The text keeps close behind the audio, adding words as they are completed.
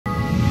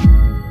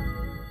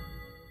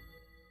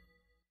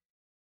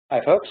Hi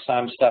folks,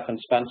 I'm Stephan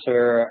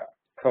Spencer,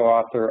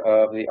 co-author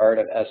of The Art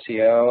of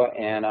SEO,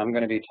 and I'm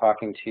going to be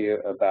talking to you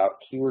about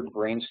keyword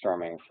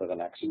brainstorming for the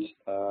next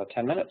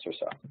 10 minutes or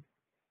so.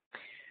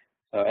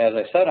 So as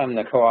I said, I'm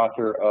the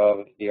co-author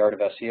of The Art of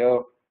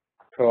SEO,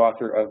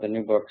 co-author of the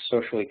new book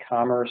Social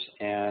eCommerce,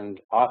 and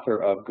author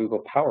of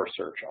Google Power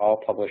Search,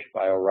 all published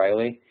by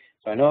O'Reilly.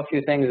 So I know a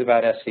few things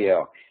about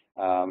SEO,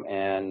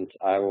 and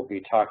I will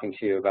be talking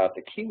to you about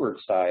the keyword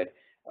side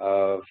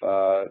of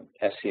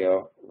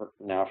SEO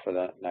now for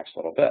the next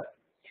little bit.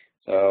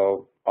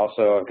 So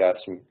also I've got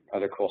some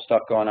other cool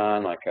stuff going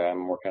on, like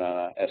I'm working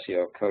on an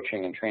SEO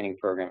coaching and training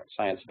program at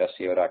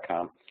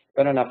scienceofseo.com,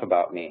 but enough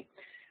about me.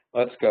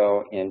 Let's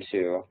go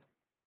into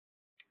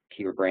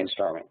keyword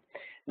brainstorming.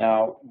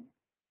 Now,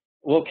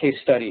 a little case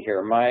study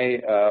here.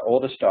 My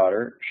oldest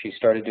daughter, she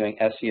started doing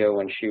SEO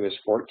when she was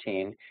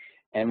 14,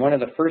 and one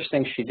of the first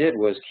things she did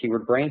was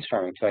keyword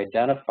brainstorming to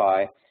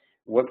identify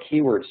what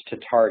keywords to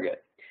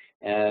target.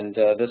 And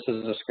this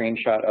is a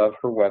screenshot of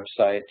her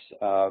website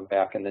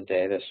back in the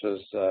day. This was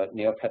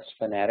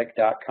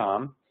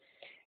neopetsfanatic.com.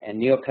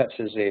 And Neopets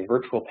is a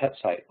virtual pet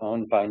site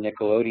owned by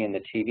Nickelodeon,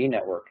 the TV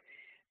network.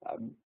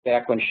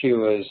 Back when she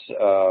was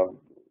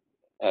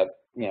at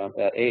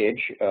that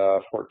age,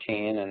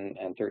 14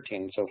 and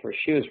 13 and so forth,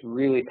 she was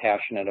really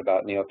passionate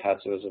about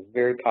Neopets. It was a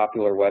very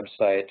popular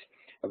website,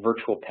 a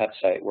virtual pet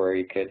site where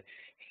you could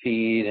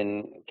feed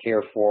and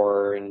care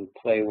for and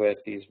play with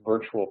these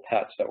virtual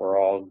pets that were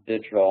all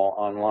digital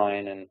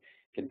online, and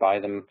could buy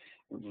them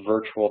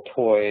virtual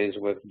toys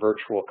with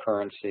virtual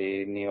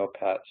currency,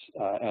 Neopets,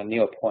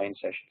 Neopoints,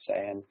 I should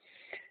say. And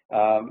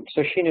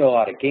so she knew a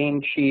lot of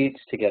game cheats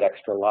to get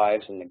extra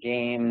lives in the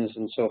games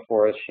and so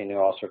forth. She knew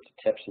all sorts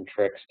of tips and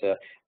tricks to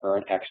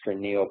earn extra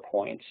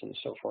Neopoints and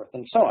so forth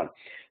and so on.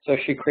 So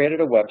she created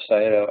a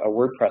website, a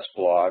WordPress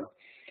blog,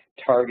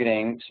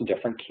 targeting some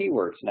different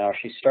keywords. Now,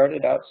 she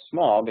started out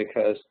small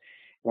because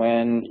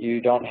when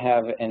you don't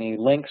have any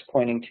links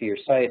pointing to your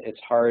site,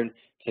 it's hard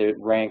to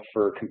rank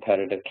for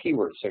competitive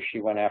keywords. So she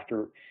went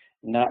after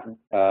not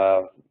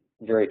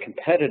very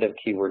competitive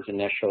keywords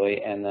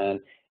initially, and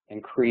then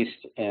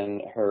increased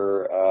in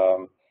her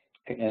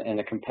in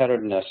the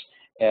competitiveness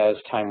as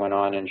time went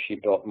on, and she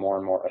built more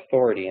and more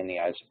authority in the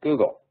eyes of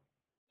Google.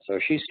 So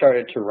she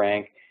started to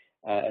rank,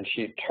 and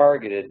she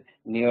targeted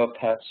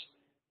Neopets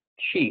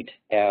cheat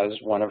as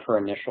one of her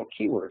initial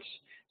keywords.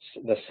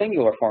 The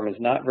singular form is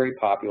not very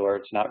popular,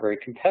 it's not very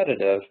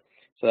competitive,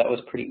 so that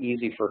was pretty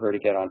easy for her to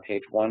get on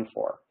page 1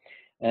 for.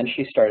 And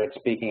she started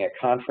speaking at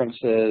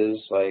conferences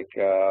like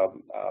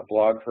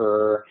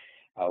BlogHer,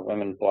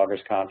 Women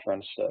Bloggers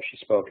Conference, she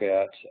spoke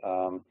at,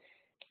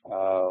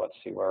 let's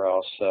see where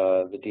else,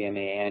 the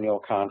DMA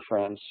Annual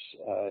Conference,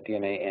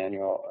 DMA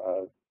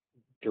Annual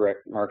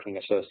Direct Marketing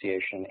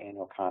Association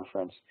Annual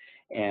Conference,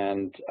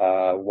 and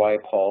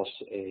YPulse,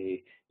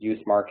 a youth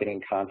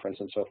marketing conference,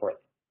 and so forth.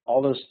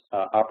 All those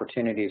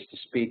opportunities to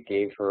speak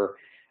gave her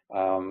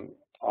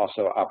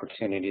also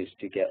opportunities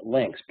to get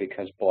links,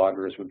 because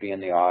bloggers would be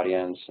in the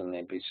audience and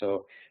they'd be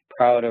so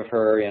proud of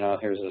her. You know,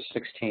 here's a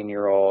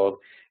 16-year-old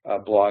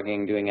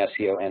blogging, doing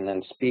SEO, and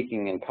then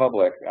speaking in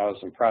public. That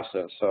was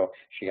impressive. So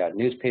she got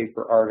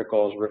newspaper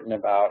articles written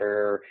about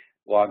her,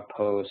 blog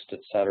posts,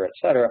 et cetera, et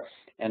cetera.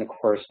 And of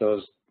course,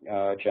 those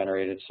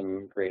generated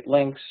some great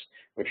links,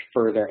 which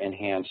further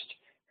enhanced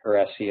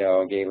her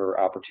SEO and gave her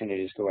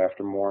opportunities to go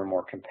after more and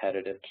more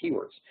competitive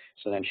keywords.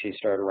 So then she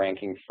started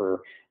ranking for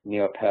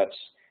Neopets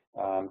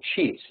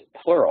cheats,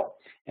 plural.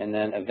 And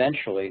then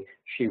eventually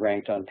she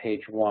ranked on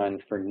page 1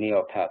 for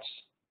Neopets,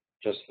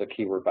 just the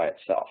keyword by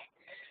itself.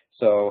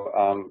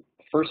 So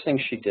first thing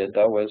she did,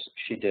 though, was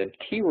she did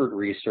keyword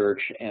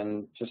research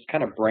and just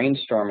kind of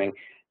brainstorming,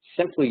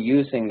 simply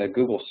using the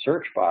Google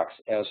search box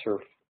as her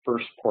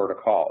first port of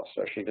call.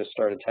 So she just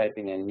started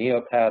typing in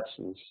Neopets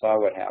and saw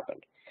what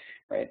happened,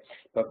 right?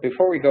 But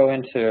before we go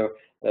into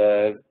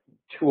the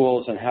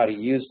tools and how to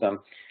use them,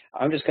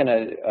 I'm just going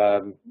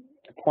to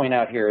point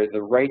out here the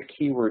right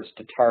keywords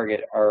to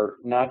target are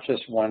not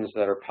just ones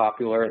that are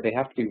popular. They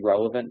have to be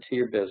relevant to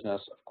your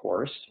business, of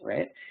course,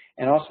 right?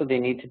 And also they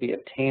need to be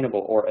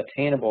obtainable, or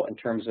attainable in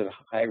terms of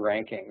high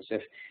rankings.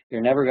 If you're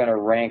never going to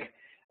rank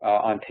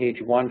on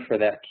page 1 for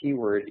that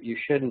keyword, you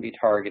shouldn't be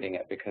targeting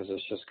it, because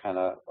it's just kind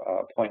of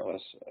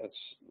pointless.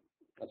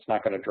 It's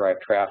not going to drive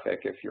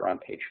traffic if you're on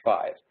page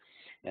 5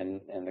 in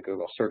the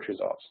Google search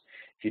results.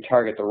 If you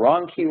target the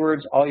wrong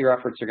keywords, all your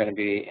efforts are going to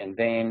be in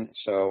vain,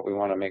 so we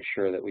want to make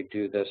sure that we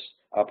do this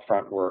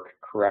upfront work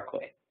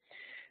correctly.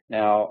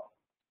 Now,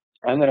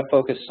 I'm going to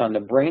focus on the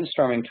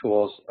brainstorming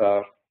tools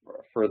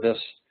for this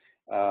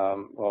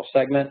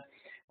segment.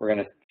 We're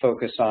going to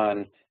focus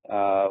on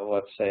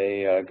let's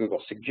say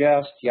Google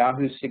Suggest,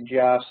 Yahoo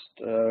Suggest,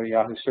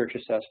 Yahoo Search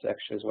Assist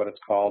actually is what it's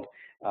called,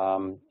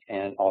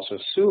 and also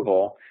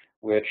Suval,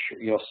 which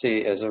you'll see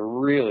is a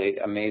really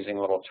amazing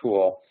little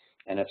tool,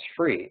 and it's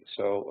free.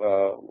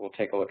 So we'll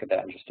take a look at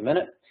that in just a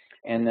minute.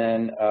 And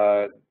then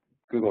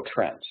Google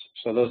Trends.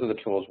 So those are the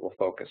tools we'll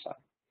focus on.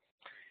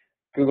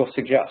 Google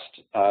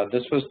Suggest.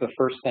 This was the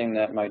first thing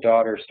that my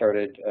daughter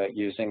started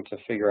using to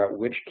figure out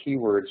which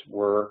keywords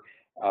were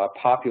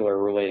popular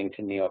relating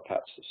to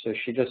Neopets. So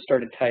she just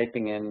started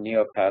typing in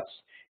Neopets,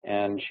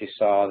 and she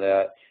saw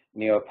that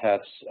Neopets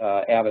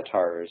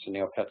avatars,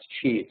 Neopets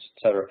cheats,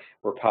 etc.,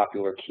 were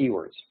popular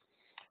keywords.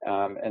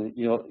 And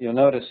you'll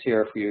notice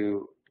here, if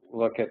you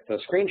look at the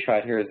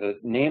screenshot here, the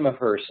name of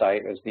her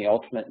site is the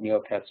Ultimate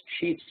Neopets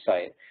Cheats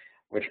site,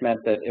 which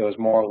meant that it was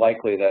more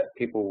likely that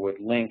people would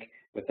link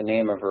with the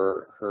name of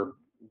her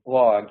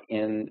blog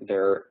in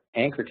their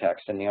anchor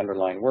text in the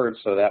underlying words,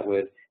 so that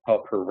would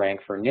help her rank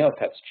for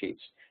Neopets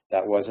cheats.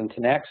 That wasn't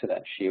an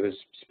accident. She was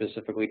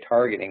specifically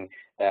targeting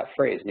that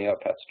phrase,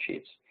 Neopets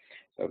cheats.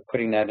 So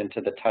putting that into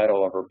the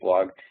title of her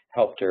blog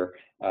helped her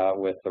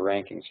with the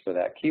rankings for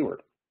that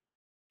keyword.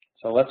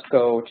 So let's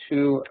go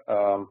to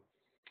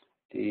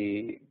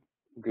the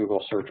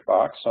Google search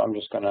box. So I'm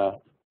just going to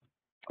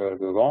go to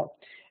Google.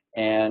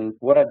 And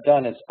what I've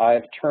done is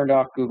I've turned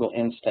off Google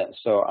Instant.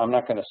 So I'm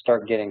not going to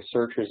start getting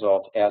search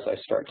results as I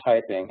start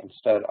typing.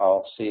 Instead,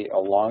 I'll see a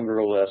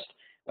longer list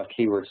of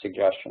keyword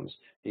suggestions.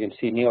 You can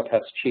see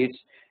Neopets cheats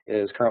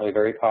is currently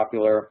very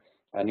popular.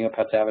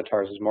 Neopets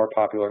avatars is more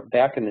popular.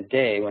 Back in the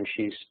day when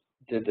she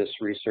did this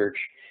research,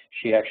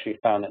 she actually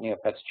found that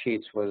Neopets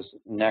cheats was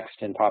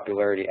next in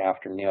popularity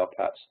after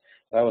Neopets.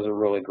 That was a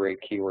really great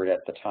keyword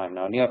at the time.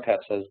 Now,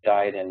 Neopets has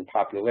died in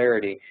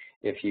popularity.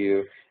 If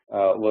you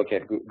look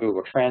at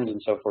Google Trends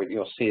and so forth,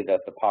 you'll see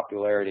that the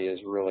popularity has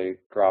really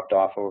dropped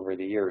off over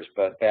the years.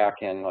 But back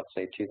in, let's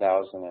say,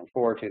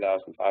 2004,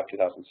 2005,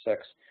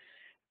 2006,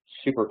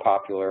 super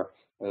popular.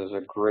 It was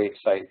a great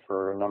site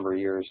for a number of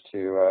years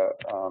to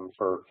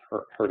for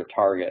her to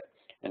target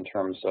in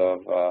terms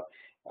of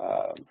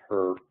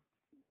her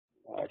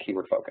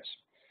keyword focus.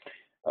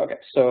 Okay,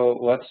 so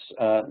let's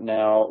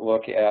now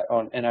look at,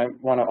 and I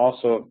want to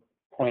also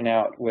point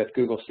out with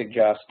Google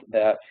Suggest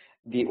that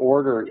the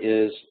order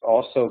is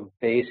also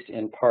based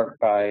in part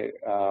by,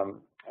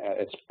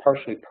 it's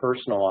partially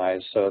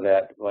personalized, so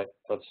that, like,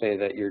 let's say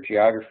that your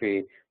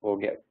geography will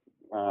get,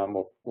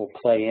 will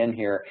play in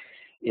here.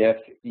 If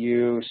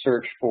you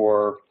search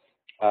for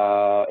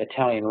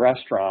Italian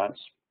restaurants,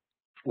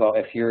 well,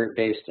 if you're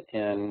based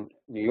in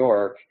New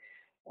York,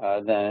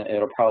 then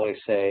it'll probably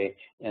say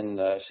in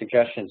the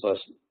suggestions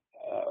list,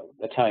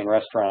 Italian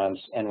restaurants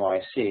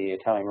NYC,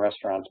 Italian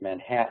restaurants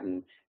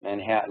Manhattan,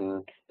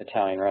 Manhattan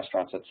Italian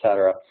restaurants,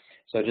 etc.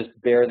 So just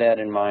bear that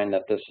in mind,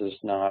 that this is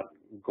not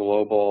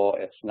global,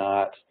 it's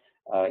not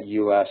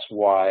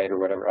US-wide or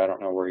whatever. I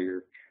don't know where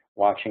you're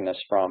watching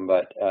this from,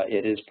 but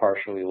it is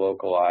partially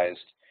localized.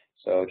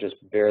 So just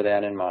bear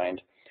that in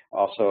mind.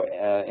 Also,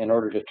 in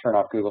order to turn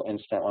off Google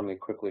Instant, let me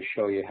quickly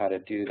show you how to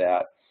do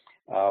that.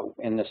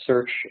 In the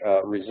search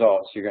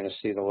results, you're going to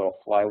see the little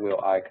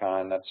flywheel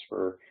icon. That's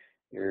for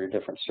your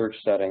different search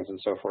settings and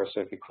so forth.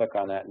 So if you click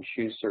on that and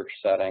choose search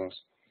settings,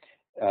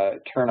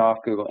 turn off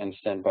Google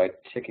Instant by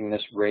ticking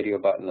this radio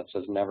button that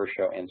says never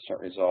show instant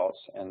results,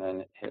 and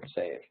then hit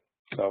save.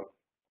 So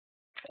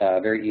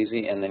very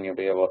easy, and then you'll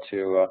be able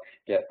to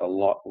get a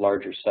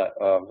larger set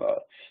of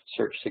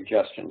search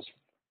suggestions.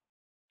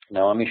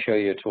 Now let me show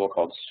you a tool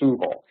called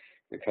Soogle,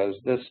 because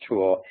this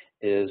tool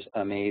is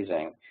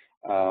amazing.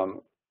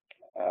 I'm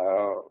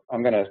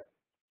going to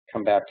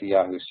come back to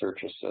Yahoo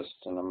Search Assist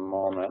in a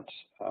moment.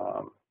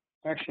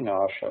 Actually, no,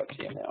 I'll show it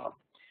to you now.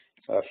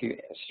 So if you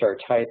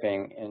start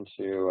typing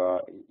into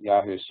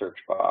Yahoo search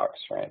box,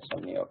 right, so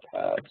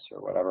Neopets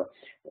or whatever,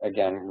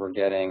 again, we're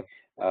getting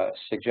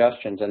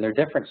suggestions, and they're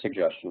different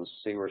suggestions.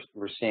 See,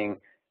 we're seeing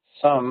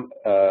some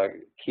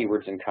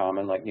keywords in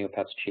common, like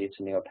Neopets cheats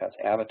and Neopets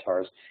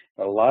avatars,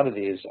 but a lot of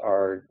these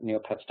are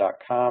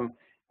neopets.com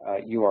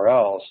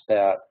URLs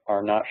that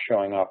are not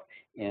showing up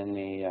in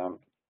the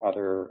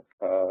other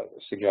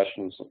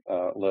suggestions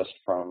list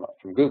from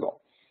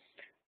Google.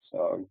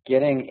 So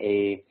getting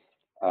a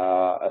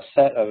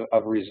set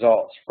of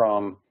results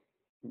from,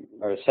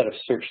 or a set of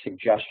search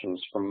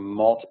suggestions from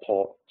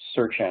multiple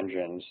search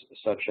engines,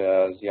 such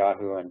as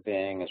Yahoo and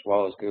Bing, as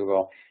well as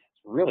Google,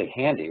 is really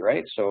handy,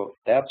 right? So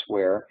that's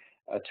where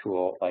a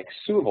tool like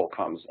Soogle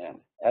comes in,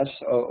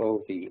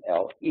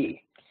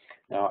 S-O-O-V-L-E.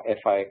 Now, if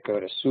I go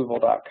to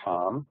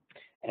Soogle.com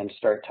and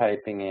start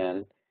typing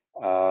in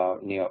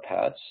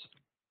Neopets,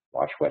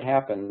 watch what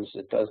happens.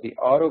 It does the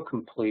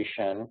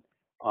auto-completion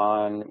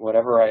on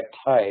whatever I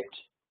typed,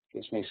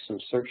 gives me some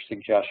search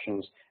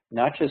suggestions,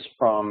 not just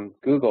from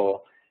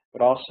Google,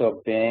 but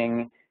also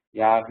Bing,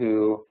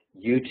 Yahoo,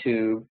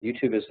 YouTube.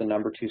 YouTube is the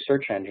 #2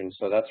 search engine,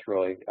 so that's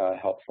really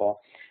helpful.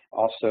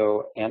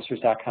 Also,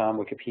 Answers.com,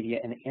 Wikipedia,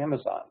 and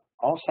Amazon,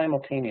 all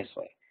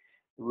simultaneously.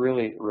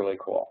 Really, really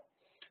cool.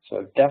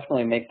 So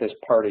definitely make this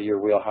part of your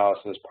wheelhouse,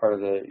 as part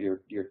of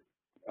your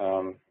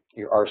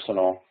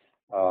arsenal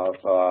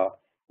of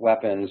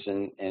weapons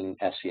in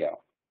SEO.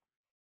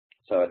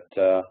 So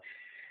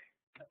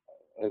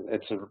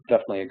it's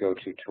definitely a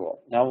go-to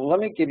tool. Now let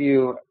me give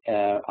you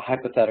a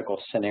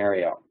hypothetical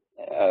scenario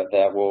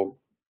that will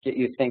get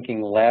you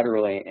thinking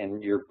laterally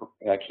in your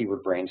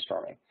keyword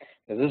brainstorming.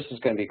 Now, this is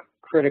going to be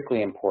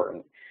critically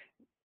important.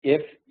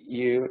 If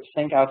you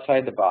think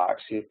outside the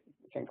box, you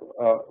think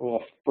a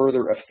little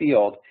further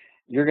afield,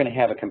 you're going to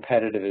have a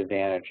competitive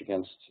advantage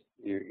against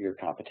your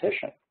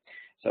competition.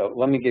 So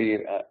let me give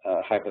you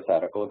a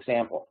hypothetical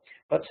example.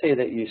 Let's say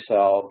that you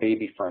sell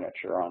baby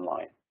furniture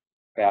online,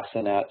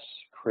 bassinets,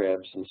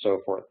 cribs, and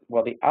so forth.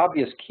 Well, the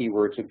obvious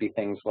keywords would be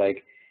things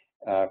like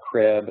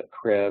crib,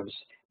 cribs,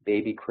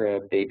 baby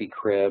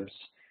cribs,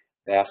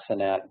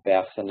 bassinet,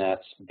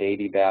 bassinets,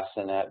 baby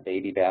bassinet,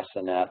 baby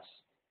bassinets,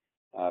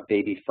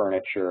 baby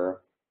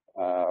furniture,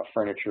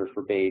 furniture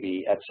for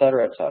baby, et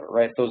cetera,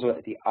 right? Those are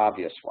the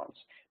obvious ones.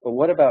 But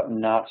what about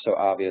not so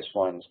obvious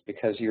ones?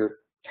 Because your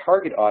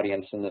target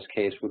audience in this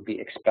case would be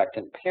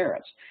expectant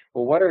parents.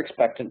 Well, what are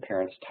expectant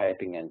parents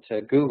typing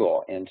into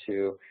Google,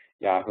 into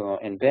Yahoo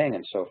and Bing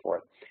and so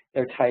forth?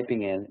 They're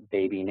typing in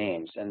baby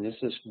names. And this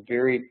is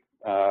very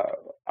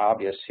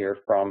obvious here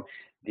from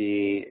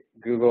the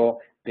Google,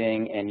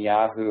 Bing, and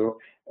Yahoo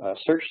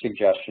search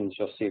suggestions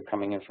you'll see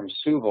coming in from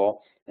Suval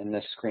in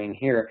this screen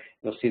here.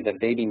 You'll see that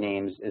baby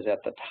names is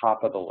at the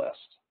top of the list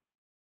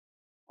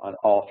on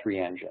all three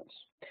engines.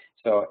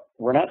 So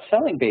we're not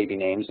selling baby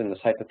names in this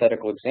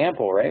hypothetical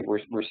example, right?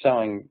 We're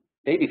selling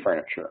baby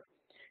furniture.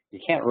 You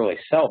can't really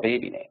sell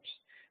baby names.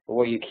 But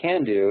what you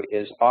can do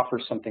is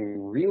offer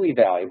something really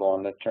valuable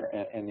in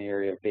the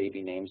area of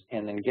baby names,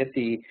 and then get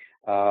the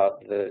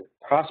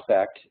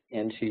prospect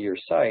into your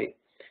site,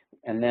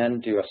 and then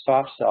do a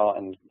soft sell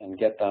and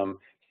get them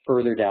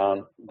further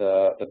down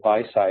the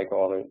buy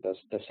cycle,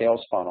 the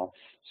sales funnel,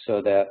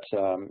 so that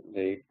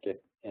they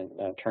get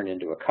turned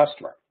into a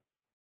customer.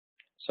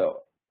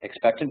 So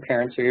expectant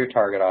parents are your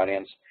target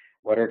audience.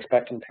 What are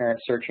expectant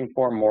parents searching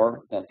for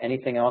more than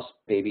anything else?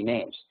 Baby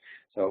names.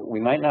 So we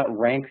might not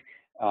rank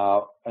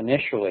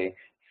initially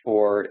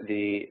for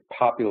the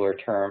popular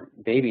term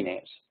baby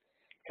names,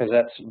 because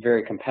that's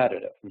very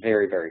competitive,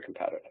 very, very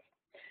competitive.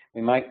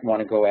 We might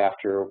want to go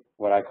after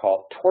what I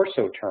call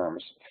torso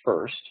terms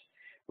first,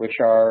 which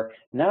are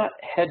not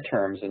head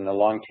terms in the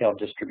long tail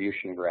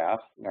distribution graph,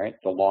 right?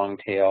 The long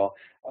tail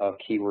of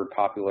keyword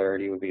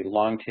popularity would be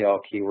long tail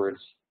keywords,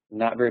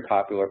 not very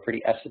popular,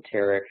 pretty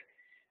esoteric,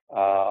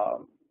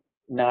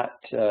 not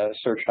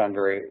searched on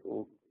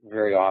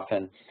very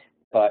often,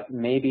 but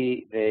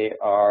maybe they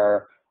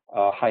are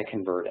high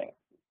converting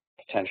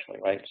potentially,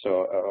 right?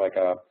 So like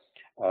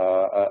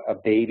a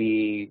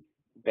baby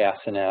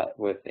bassinet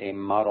with a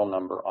model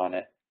number on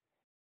it,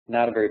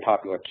 not a very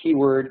popular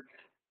keyword,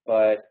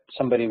 but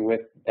somebody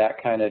with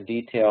that kind of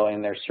detail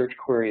in their search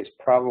query is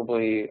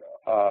probably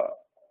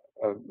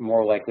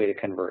more likely to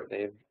convert.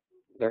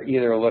 They're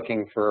either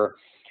looking for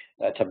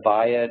to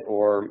buy it,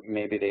 or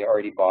maybe they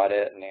already bought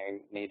it and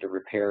they need to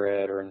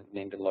repair it, or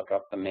need to look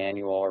up the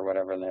manual or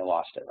whatever and they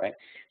lost it, right?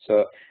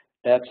 So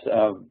that's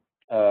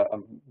a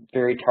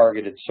very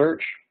targeted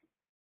search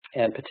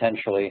and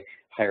potentially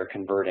higher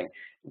converting.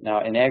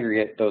 Now, in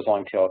aggregate, those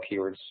long tail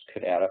keywords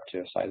could add up to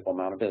a sizable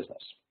amount of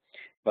business.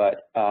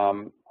 But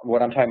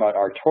what I'm talking about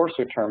are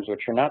torso terms,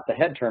 which are not the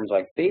head terms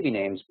like baby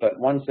names, but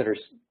ones that are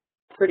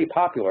pretty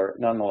popular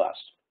nonetheless.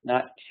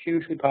 Not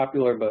hugely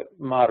popular, but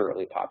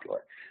moderately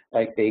popular,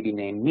 like baby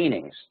name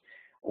meanings,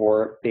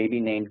 or baby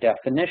name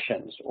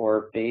definitions,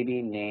 or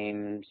baby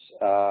names,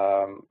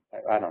 I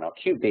don't know,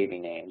 cute baby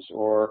names,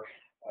 or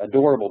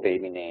adorable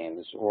baby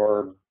names,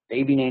 or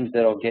baby names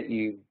that'll get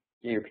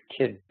your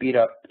kid beat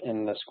up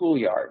in the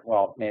schoolyard.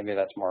 Well, maybe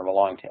that's more of a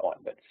long tail one,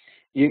 but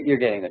you're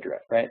getting the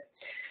drift, right?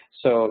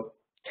 So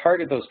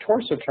target those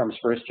torso terms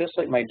first, just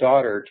like my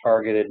daughter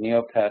targeted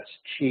Neopets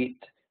cheat,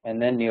 and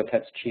then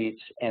Neopets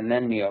cheats, and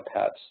then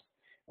Neopets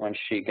when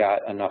she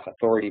got enough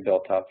authority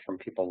built up from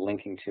people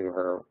linking to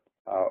her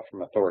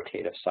from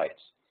authoritative sites.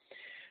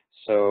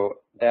 So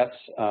that's,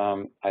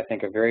 I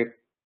think, a very,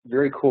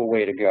 very cool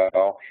way to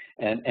go.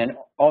 And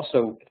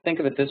also think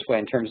of it this way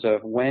in terms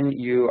of when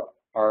you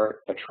are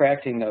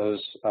attracting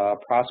those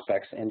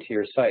prospects into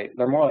your site,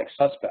 they're more like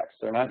suspects.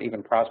 They're not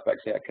even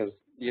prospects yet, because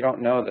you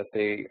don't know that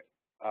they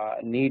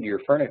need your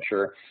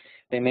furniture.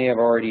 They may have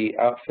already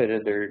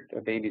outfitted their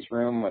baby's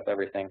room with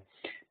everything.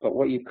 But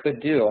what you could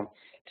do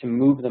to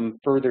move them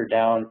further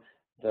down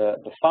the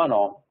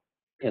funnel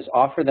is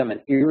offer them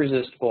an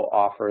irresistible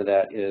offer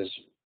that is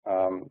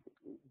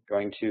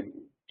going to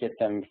get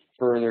them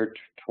further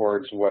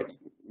towards what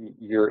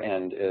your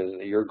end is,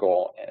 your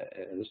goal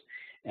is.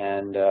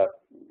 And a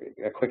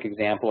quick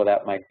example of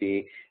that might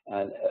be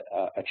a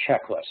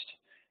checklist.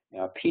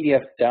 A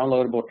PDF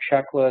downloadable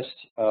checklist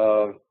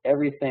of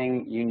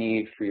everything you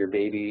need for your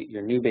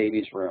new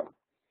baby's room,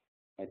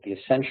 like the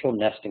essential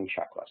nesting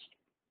checklist.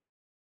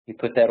 You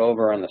put that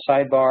over on the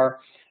sidebar,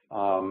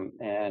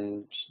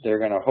 and they're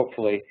going to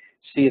hopefully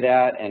see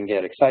that and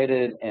get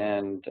excited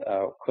and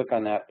click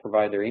on that,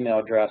 provide their email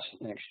address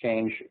in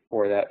exchange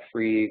for that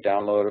free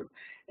download.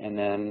 And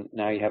then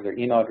now you have their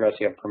email address,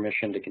 you have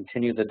permission to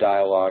continue the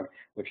dialogue,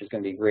 which is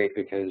going to be great,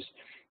 because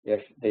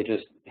if they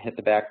just hit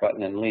the back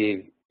button and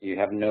leave, you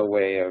have no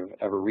way of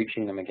ever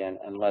reaching them again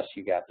unless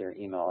you got their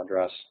email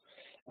address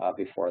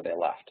before they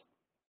left.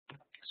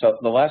 So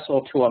the last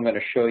little tool I'm going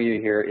to show you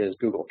here is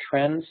Google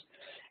Trends.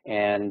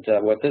 And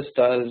what this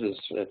does is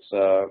it's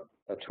a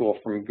tool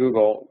from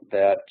Google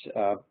that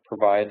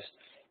provides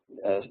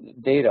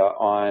data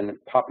on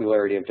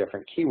popularity of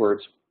different keywords.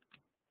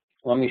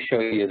 let me show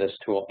you this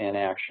tool in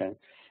action.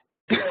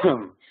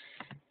 So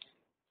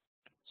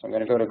I'm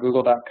going to go to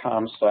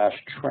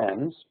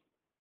google.com/trends,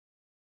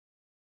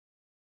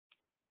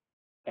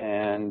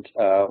 and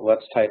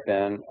let's type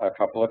in a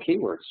couple of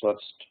keywords.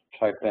 Let's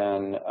type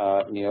in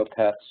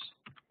Neopets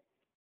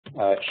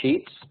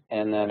cheats,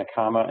 and then a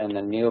comma, and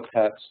then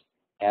Neopets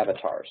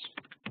avatars.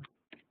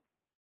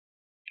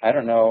 I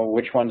don't know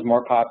which one's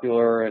more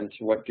popular and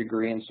to what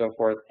degree and so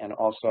forth, and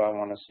also I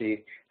want to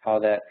see how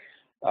that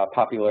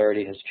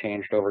popularity has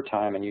changed over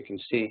time. And you can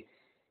see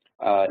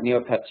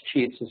Neopets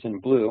cheats is in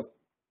blue,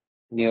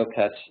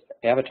 Neopets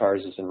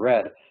avatars is in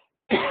red.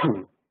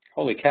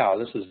 Holy cow,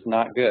 this is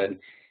not good.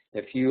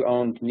 If you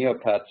owned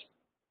Neopets,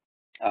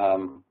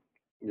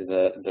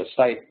 the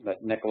site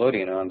that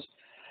Nickelodeon owns,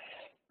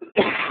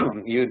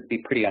 you'd be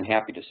pretty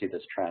unhappy to see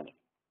this trend.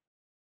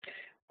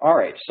 All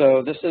right,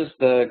 so this is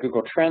the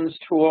Google Trends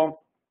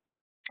tool.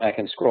 I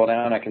can scroll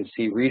down, I can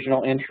see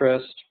regional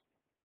interest,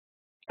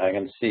 I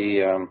can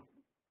see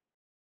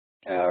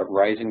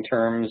rising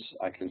terms,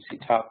 I can see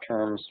top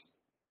terms.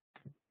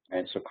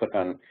 And so click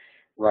on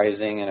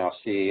rising, and I'll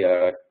see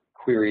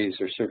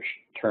queries or search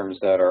terms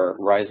that are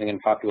rising in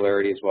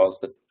popularity, as well as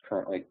the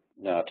currently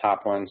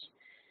top ones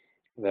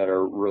that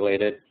are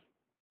related.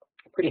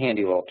 Pretty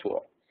handy little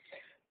tool.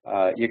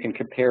 You can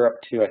compare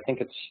up to, I think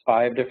it's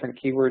 5 different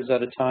keywords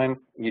at a time.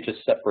 You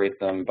just separate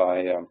them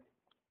by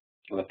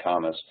with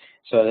commas.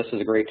 So this is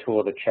a great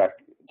tool to check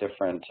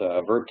different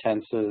verb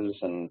tenses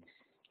and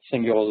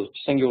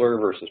singular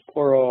versus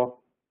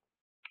plural,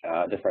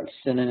 different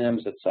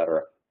synonyms,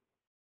 etc.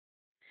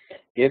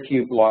 If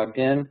you've logged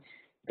in,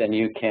 then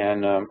you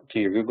can, to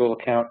your Google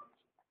account,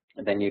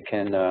 then you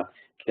can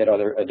get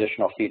other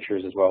additional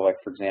features as well.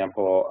 Like, for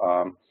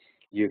example,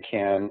 you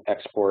can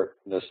export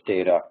this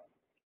data.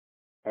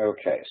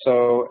 Okay,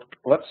 so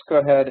let's go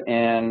ahead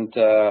and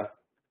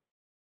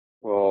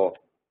we'll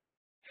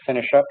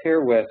finish up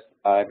here with,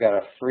 I've got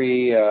a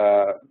free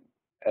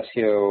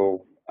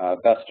SEO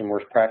best and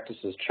worst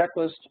practices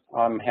checklist.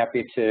 I'm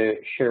happy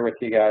to share with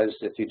you guys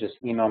if you just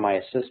email my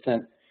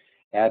assistant,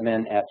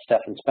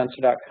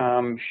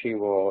 admin@stephanspencer.com. She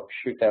will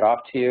shoot that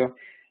off to you.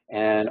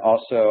 And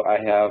also I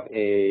have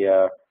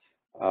a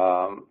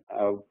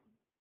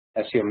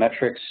SEO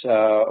metrics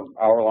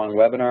hour-long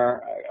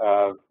webinar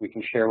we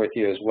can share with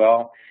you as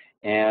well,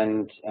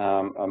 and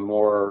a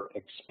more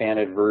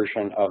expanded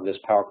version of this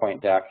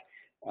PowerPoint deck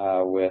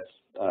with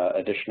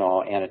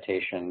additional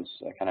annotations,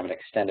 kind of an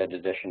extended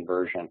edition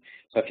version.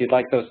 So if you'd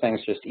like those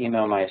things, just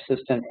email my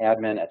assistant,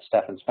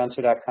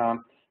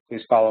 admin@stephanspencer.com.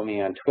 Please follow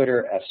me on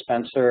Twitter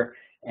 @Spencer.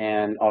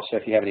 And also,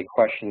 if you have any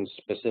questions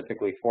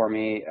specifically for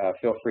me,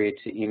 feel free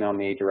to email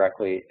me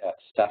directly at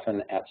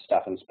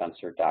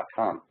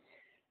stephan@stephanspencer.com.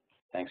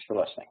 Thanks for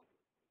listening.